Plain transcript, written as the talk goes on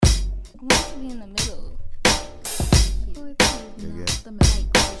I want to be in the middle. Yeah. Shout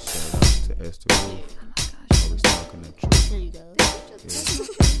out to Esther Ruth. Oh my gosh. Always talking the truth. There you go. Yeah.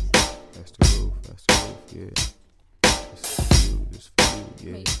 Esther Ruth, yeah. This for you,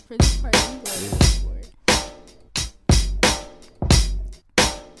 yeah. Wait, for this part, I'm going for it.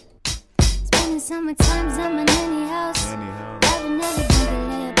 Spending summer times at my nanny house. Driving every day to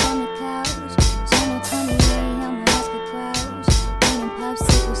lay up on the couch. Channel 28, I'm a Oscar crouch. Eating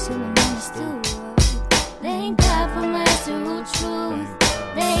popsicles, chilling on the stool. Thank God for my Esther Ruth truth.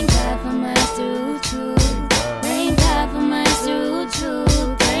 Thank God for my Esther Ruth truth. Thank God for my Esther Ruth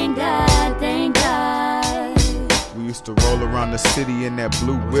truth. Thank God, thank God. We used to roll around the city in that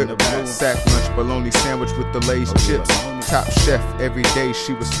blue whip. Sack lunch, bologna sandwich with the Lay's chips. Top chef every day,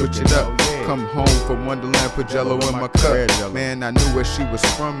 she would switch it up. Come home from Wonderland, put Jello in my cup. Man, I knew where she was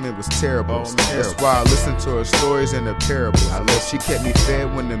from, it was terrible. That's why I listened to her stories and her parables. She kept me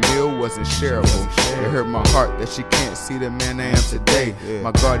fed when the meal wasn't shareable. It hurt my heart that she can't see the man I am today.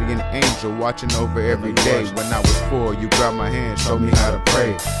 My guardian angel watching over every day. When I was 4, you grabbed my hand, showed me how to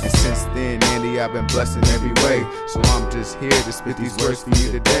pray. And since then, Andy, I've been blessed in every way. So I'm just here to spit these words for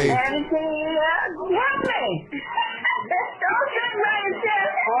you today. Everything help me. Don't get ready,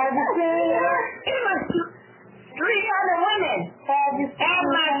 sis. It was 3 other women and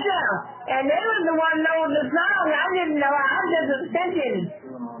myself. And they were the one know the song. I didn't know. I just was thinking.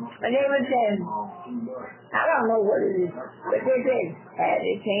 And they would say, I don't know what it is. But they said, have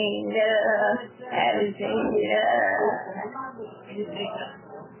you seen love? Have you seen love?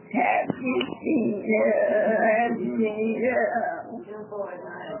 Have you seen love? Have you seen love?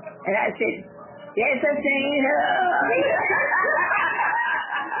 And I said, yes, I've seen love.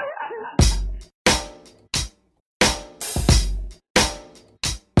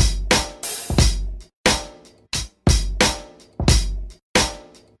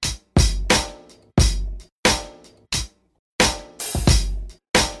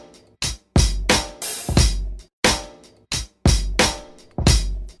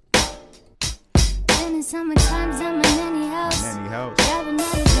 Summertimes at my nanny house. Driving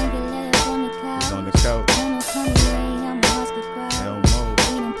out a drink and lay up on the couch. Channel 28, I'm a Oscar crowd.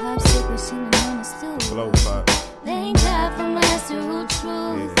 Eating popsicles, chilling on the stool. Thank God for my Esther Ruth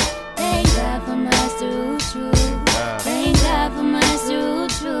truth. Thank God for my Esther Ruth truth. Thank God for my Esther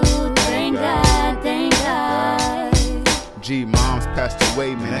Ruth truth. Thank God, thank God. G, moms passed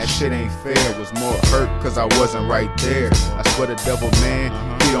away, man, that shit ain't fair. It was more hurt cause I wasn't right there. I swear the devil, man,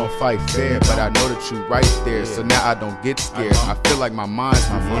 he don't fight fair. But I know that you right there, so now I don't get scared. I feel like my mind's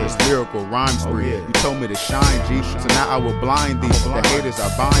moving on this lyrical rhyme spree. You told me to shine, G, so now I will blind thee. The haters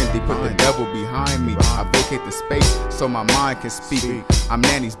I bind thee, put the devil behind me. I vacate the space so my mind can speak. I'm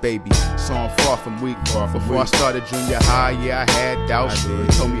Nanny's baby, so I'm far from weak. Before I started junior high, yeah, I had doubts. You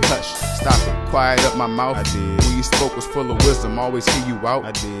told me hush, stop it, quiet up my mouth. When you spoke was full of wisdom, always hear you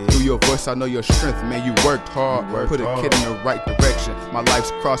out. Through your voice I know your strength, man, you worked hard. Put a kid in the right direction, my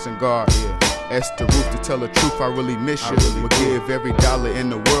life's crossing guard. Esther Ruth, to tell the truth, I really miss you. Would give every dollar in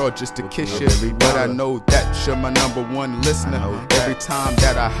the world just to kiss you. But I know that you're my #1 listener. Every time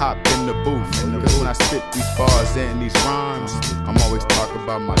that I hop in the booth, cause when I spit these bars and these rhymes, I'm always talking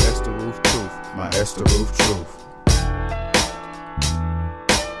about my Esther Ruth truth. My Esther Ruth truth.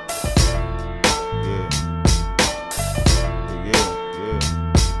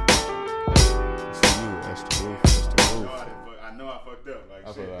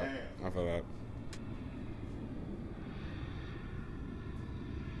 I feel that.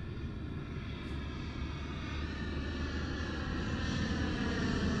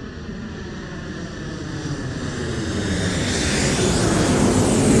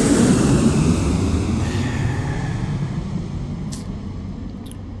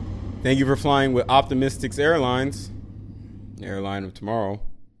 Thank you for flying with Optimistics Airlines, airline of tomorrow.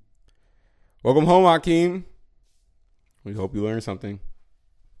 Welcome home, Hakeem. We hope you learned something.